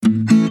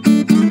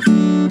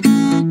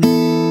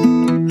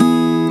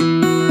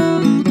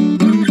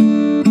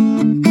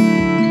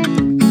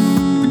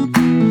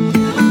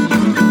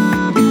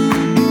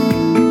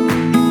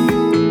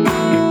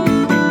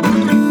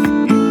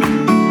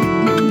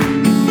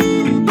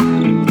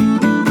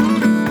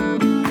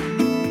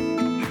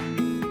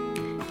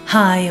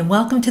Hi, and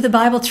welcome to the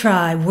Bible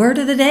Tribe Word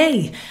of the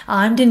Day.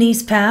 I'm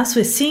Denise Pass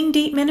with Seeing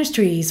Deep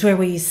Ministries, where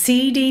we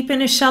see deep in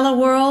a shallow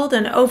world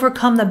and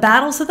overcome the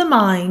battles of the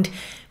mind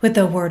with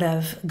the Word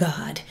of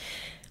God.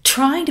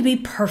 Trying to be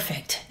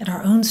perfect in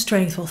our own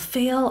strength will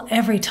fail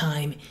every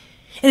time.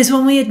 It is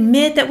when we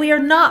admit that we are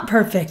not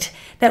perfect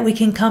that we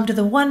can come to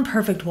the one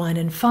perfect one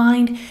and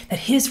find that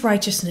His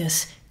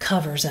righteousness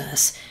covers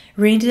us.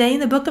 Reading today in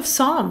the book of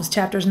Psalms,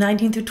 chapters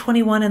 19 through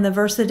 21, and the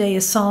verse of the day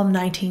is Psalm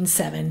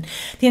 19:7.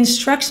 The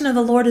instruction of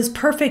the Lord is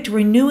perfect,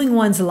 renewing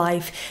one's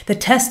life. The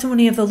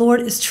testimony of the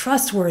Lord is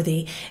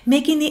trustworthy,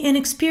 making the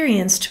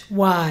inexperienced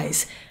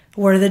wise.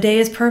 The word of the day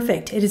is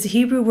perfect. It is the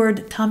Hebrew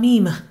word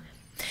taw-meem.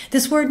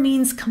 This word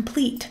means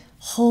complete,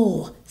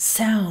 whole,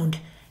 sound,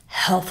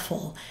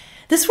 healthful.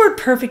 This word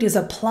perfect is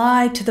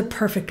applied to the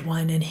perfect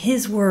one in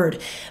His word,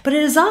 but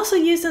it is also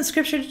used in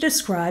Scripture to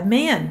describe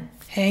man.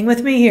 Hang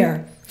with me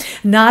here.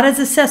 Not as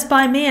assessed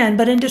by man,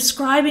 but in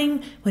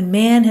describing when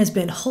man has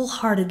been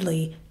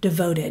wholeheartedly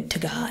devoted to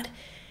God.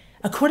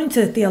 According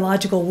to the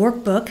theological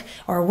workbook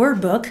or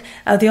word book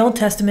of the Old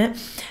Testament,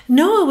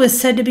 Noah was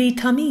said to be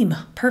taw-meem,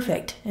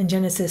 perfect, in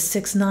Genesis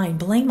 6:9,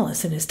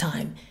 blameless in his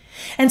time.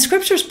 And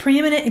Scripture's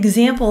preeminent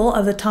example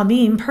of the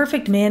taw-meem,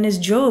 perfect man, is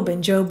Job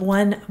in Job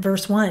 1,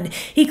 verse 1.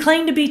 He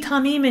claimed to be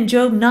taw-meem in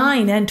Job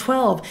 9 and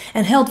 12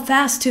 and held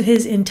fast to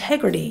his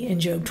integrity in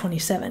Job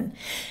 27,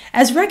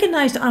 as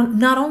recognized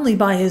not only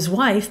by his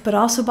wife, but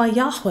also by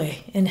Yahweh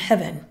in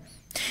heaven.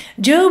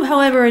 Job,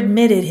 however,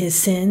 admitted his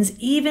sins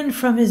even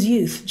from his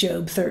youth,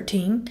 Job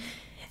 13,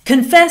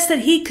 confessed that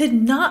he could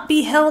not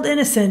be held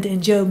innocent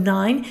in Job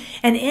 9,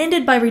 and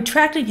ended by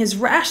retracting his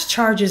rash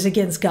charges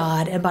against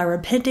God and by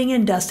repenting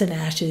in dust and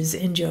ashes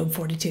in Job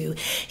 42.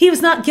 He was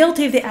not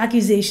guilty of the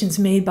accusations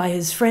made by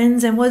his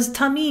friends and was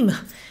taw-meem,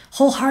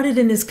 wholehearted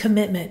in his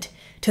commitment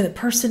to the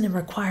person and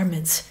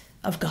requirements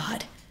of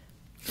God.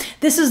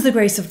 This is the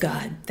grace of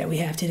God that we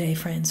have today,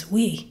 friends.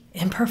 We,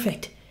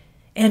 imperfect,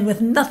 and with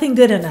nothing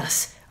good in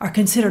us, are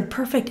considered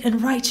perfect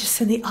and righteous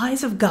in the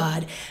eyes of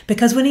God,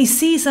 because when He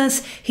sees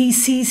us, He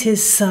sees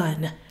His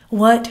Son.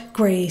 What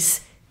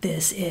grace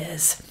this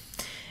is.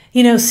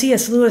 You know,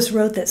 C.S. Lewis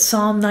wrote that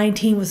Psalm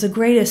 19 was the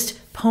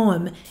greatest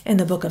poem in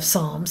the book of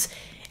Psalms.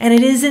 And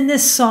it is in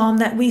this psalm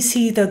that we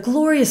see the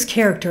glorious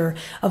character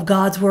of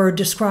God's word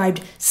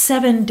described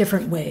 7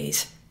 different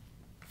ways.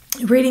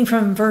 Reading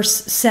from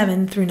verse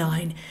 7 through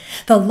 9.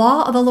 The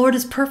law of the Lord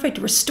is perfect,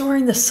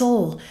 restoring the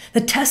soul.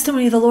 The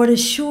testimony of the Lord is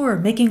sure,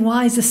 making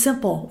wise the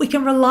simple. We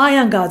can rely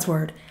on God's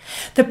word.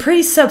 The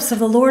precepts of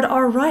the Lord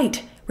are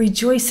right,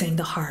 rejoicing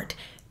the heart.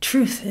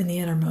 Truth in the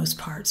innermost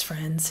parts,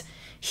 friends,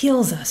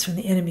 heals us from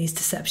the enemy's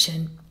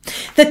deception.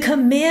 The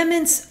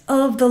commandments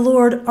of the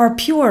Lord are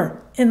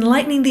pure,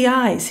 enlightening the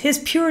eyes. His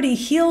purity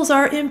heals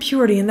our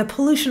impurity and the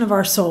pollution of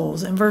our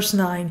souls. In verse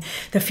 9,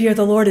 the fear of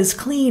the Lord is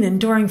clean,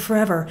 enduring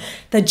forever.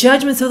 The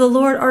judgments of the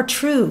Lord are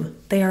true.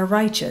 They are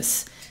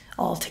righteous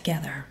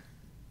altogether.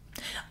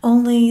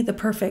 Only the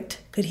perfect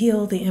could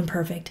heal the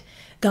imperfect.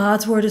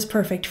 God's word is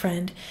perfect,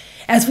 friend.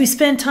 As we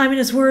spend time in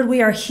His word,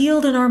 we are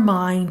healed in our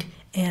mind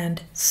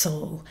and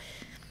soul.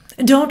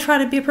 Don't try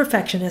to be a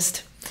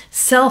perfectionist.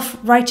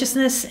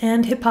 Self-righteousness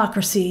and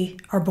hypocrisy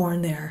are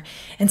born there.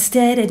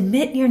 Instead,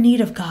 admit your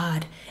need of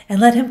God and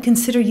let Him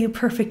consider you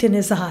perfect in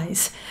His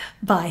eyes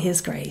by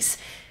His grace.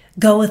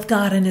 Go with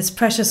God and His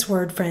precious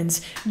word,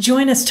 friends.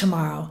 Join us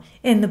tomorrow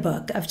in the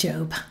book of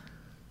Job.